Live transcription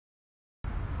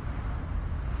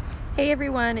Hey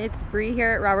everyone, it's Brie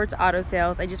here at Robert's Auto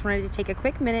Sales. I just wanted to take a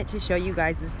quick minute to show you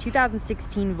guys this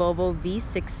 2016 Volvo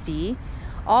V60.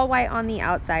 All white on the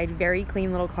outside, very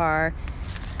clean little car.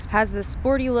 Has the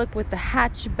sporty look with the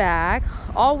hatchback.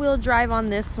 All-wheel drive on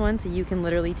this one, so you can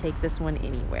literally take this one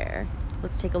anywhere.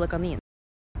 Let's take a look on the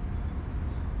inside.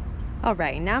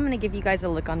 Alright, now I'm going to give you guys a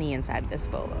look on the inside of this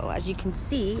Volvo. As you can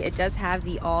see, it does have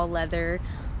the all-leather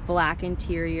black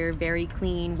interior, very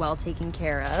clean, well taken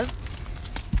care of.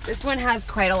 This one has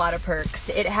quite a lot of perks.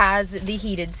 It has the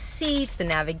heated seats, the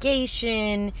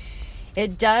navigation.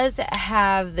 It does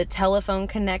have the telephone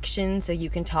connection, so you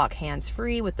can talk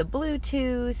hands-free with the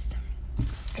Bluetooth.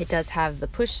 It does have the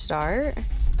push start.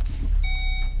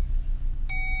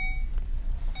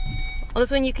 Well, this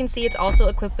one you can see it's also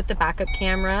equipped with the backup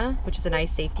camera, which is a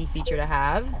nice safety feature to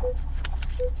have.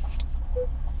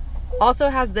 Also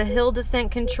has the hill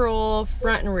descent control,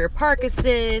 front and rear park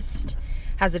assist.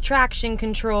 Has a traction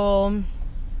control,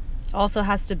 also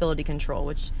has stability control,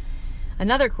 which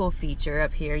another cool feature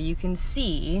up here. You can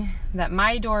see that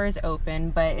my door is open,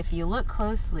 but if you look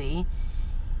closely,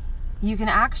 you can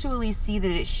actually see that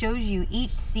it shows you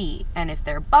each seat, and if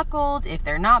they're buckled, if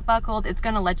they're not buckled, it's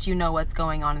going to let you know what's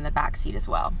going on in the back seat as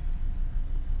well.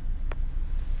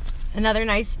 Another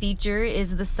nice feature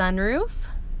is the sunroof.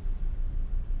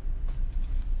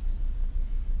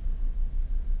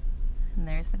 And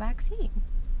there's the back seat.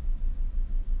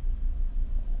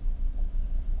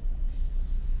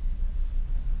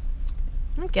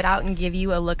 I'm gonna get out and give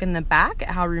you a look in the back at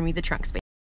how roomy the trunk space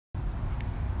is.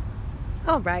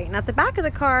 Alright, and at the back of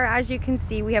the car, as you can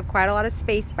see, we have quite a lot of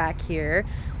space back here.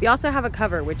 We also have a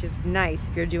cover, which is nice.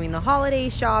 If you're doing the holiday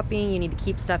shopping, you need to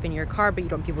keep stuff in your car, but you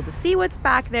don't want people to see what's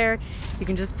back there. You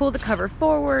can just pull the cover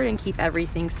forward and keep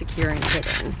everything secure and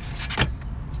hidden.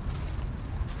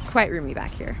 Quite roomy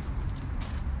back here.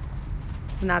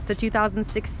 And that's the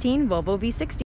 2016 Volvo V60.